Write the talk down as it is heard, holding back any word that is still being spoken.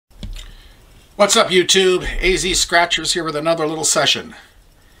What's up, YouTube? AZ Scratchers here with another little session.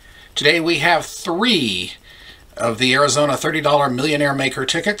 Today we have 3 of the Arizona $30 Millionaire Maker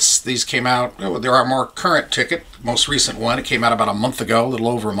tickets. These came out, there are more current ticket, most recent one. It came out about a month ago, a little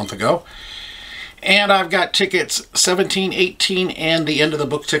over a month ago. And I've got tickets 17, 18, and the end of the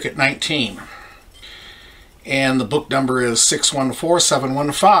book ticket 19. And the book number is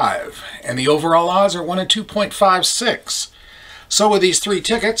 614715. And the overall odds are 1 in 2.56. So with these 3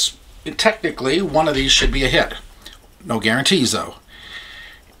 tickets, technically, one of these should be a hit. No guarantees, though.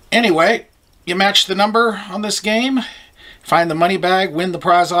 Anyway, you match the number on this game, find the money bag, win the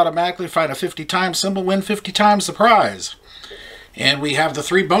prize automatically, find a 50 times symbol, win 50 times the prize. And we have the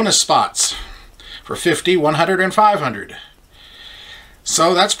 3 bonus spots for 50, 100, and 500.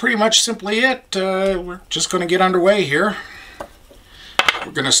 So that's pretty much simply it. We're just going to get underway here.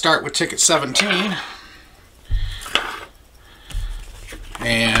 We're going to start with ticket 17.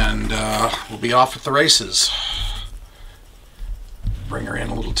 And we'll be off at the races. Bring her in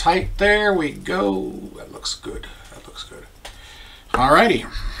a little tight. There we go. That looks good. That looks good.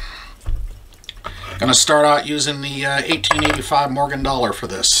 Alrighty. Gonna start out using the 1885 Morgan dollar for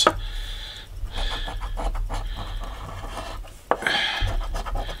this.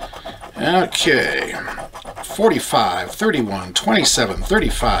 Okay. 45, 31, 27,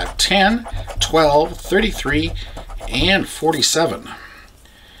 35, 10, 12, 33, and 47.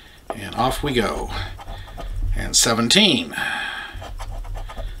 And off we go. And 17,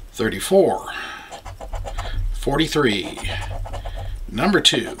 34, 43, number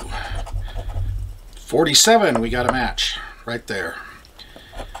 2, 47, we got a match right there.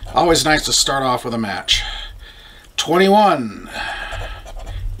 Always nice to start off with a match. 21,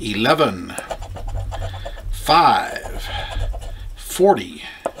 11, 5, 40,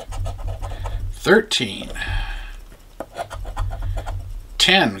 13,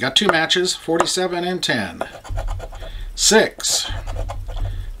 10, we got 2 matches, 47 and 10. 6,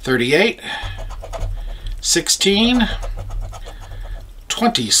 38, 16,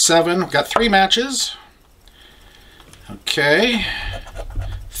 27, we've got 3 matches. Okay,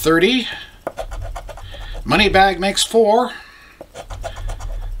 30, money bag makes 4,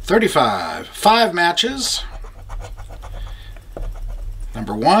 35, 5 matches.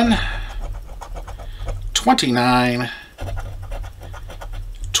 Number 1, 29,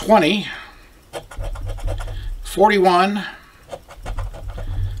 20, 41,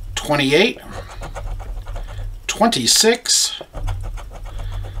 28, 26,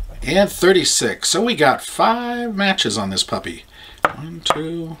 and 36. So we got 5 matches on this puppy. 1,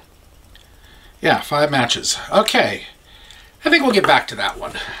 2, yeah, 5 matches. Okay, I think we'll get back to that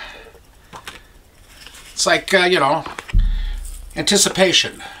one. It's like, you know,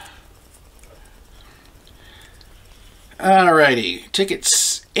 anticipation. Alrighty,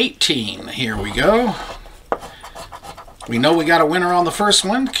 tickets 18, here we go. We know we got a winner on the first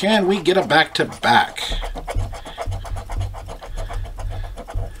one. Can we get a back-to-back?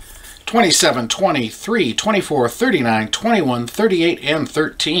 27, 23, 24, 39, 21, 38, and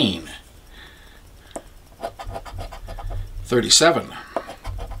 13. 37,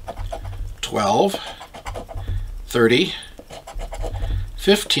 12, 30,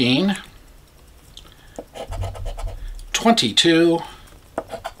 15, 22,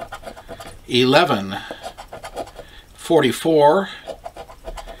 11, 44,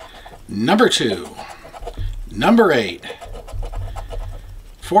 number 2, number 8,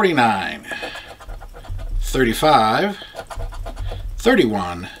 49, 35,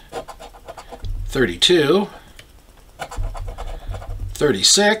 31, 32,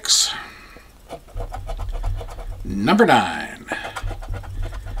 36, number 9,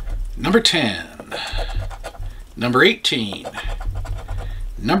 number 10, number 18,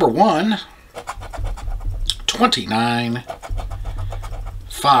 number 1, 29,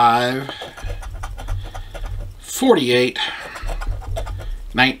 5, 48,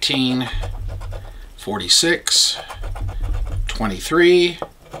 19, 46, 23,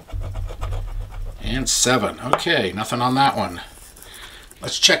 and 7. Okay, nothing on that one.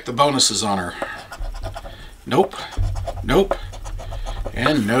 Let's check the bonuses on her. Nope, nope,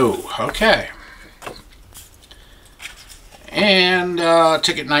 and no. Okay. And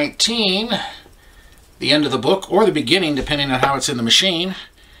ticket 19, the end of the book, or the beginning, depending on how it's in the machine.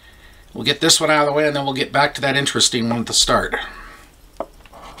 We'll get this one out of the way, and then we'll get back to that interesting one at the start.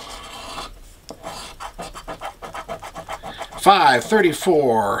 5,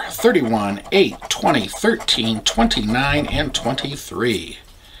 34, 31, 8, 20, 13, 29, and 23.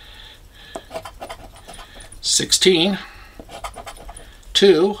 16,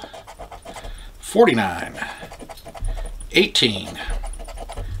 2, 49, 18,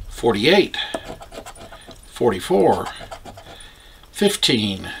 48, 44,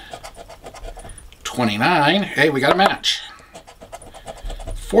 15, 29. Hey, we got a match.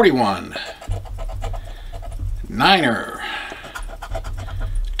 41, Niner,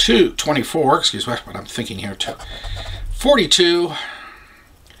 24, excuse me, what I'm thinking here, 42.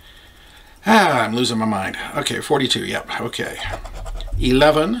 I'm losing my mind. Okay, 42, yep, okay.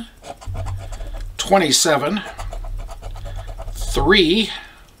 11, 27, 3,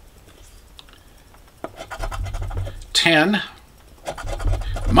 10,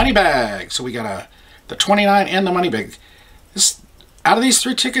 money bag. So we got the 29 and the money bag. This, out of these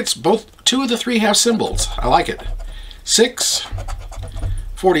 3 tickets, two of the 3 have symbols. I like it. 6,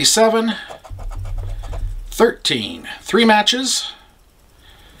 47, 13. 3 matches.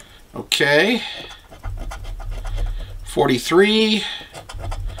 Okay. 43,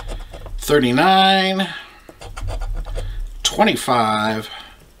 39, 25,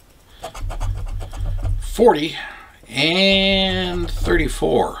 40, and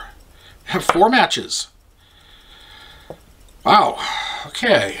 34. Have 4 matches. Wow.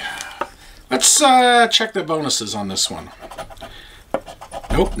 Okay. Let's check the bonuses on this one.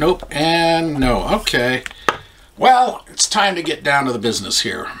 Nope, nope, and no. Okay. Well, it's time to get down to the business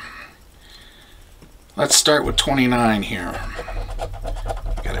here. Let's start with 29 here.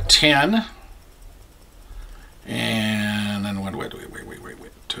 Got a 10. And then wait.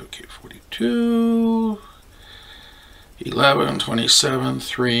 Okay, 42. 11, 27,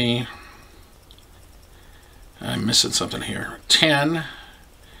 3. I'm missing something here. 10.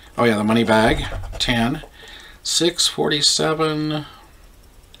 Oh yeah, the money bag. 10. 6, 47,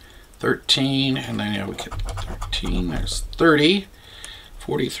 13, and then yeah, we get 13. There's 30,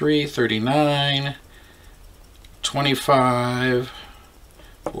 43, 39, 25,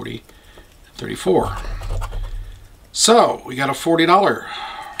 40, 34. So we got a $40.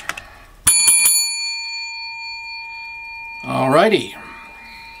 Alrighty.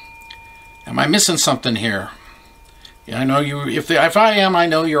 Am I missing something here? Yeah, I know you. If I am, I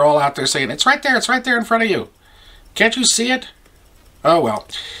know you're all out there saying it's right there in front of you. Can't you see it? Oh well.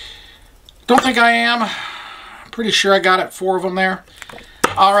 Don't think I am. Pretty sure I got it. 4 of them there.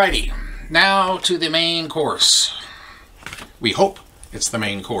 Alrighty. Now to the main course. We hope it's the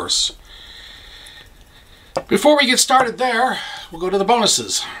main course. Before we get started there, we'll go to the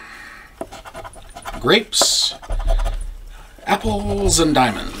bonuses. Grapes, apples, and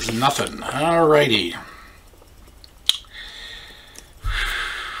diamonds. Nothing. Alrighty.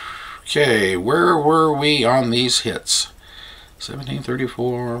 Okay, where were we on these hits? 17,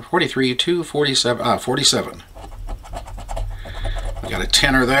 34, 43, 2, 47, 47. We got a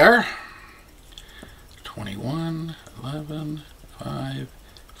tenner there. 21, 11, 5,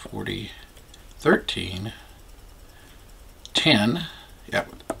 40, 13, 10. Yep.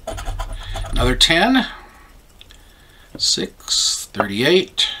 Another 10. 6,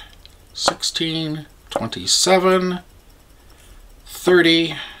 38, 16, 27,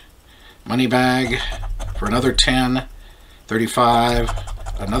 30. Money bag for another 10. 35,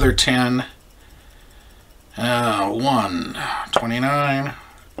 another 10, 1, 29,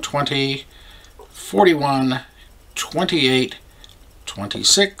 20, 41, 28,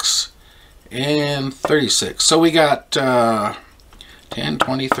 26, and 36. So we got 10,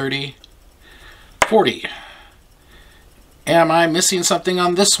 20, 30, 40. Am I missing something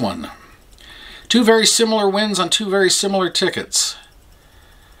on this one? 2 very similar wins on 2 very similar tickets.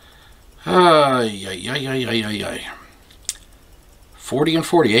 40 and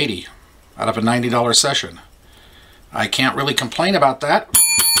 40, 80 out of a $90 session. I can't really complain about that.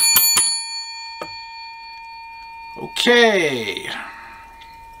 Okay.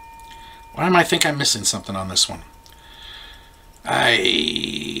 Why am I think I'm missing something on this one? No,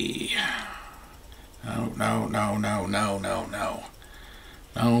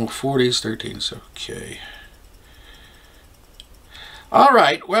 40s, 13s, okay.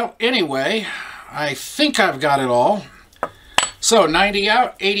 Alright, well, anyway, I think I've got it all. So 90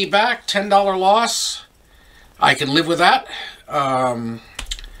 out, 80 back, $10 loss. I can live with that.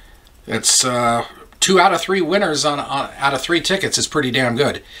 It's 2 out of 3 winners out of 3 tickets is pretty damn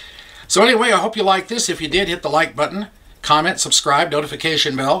good. So anyway, I hope you liked this. If you did, hit the like button, comment, subscribe,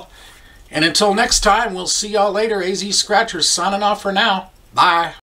 notification bell. And until next time, we'll see y'all later. AZ Scratchers signing off for now. Bye.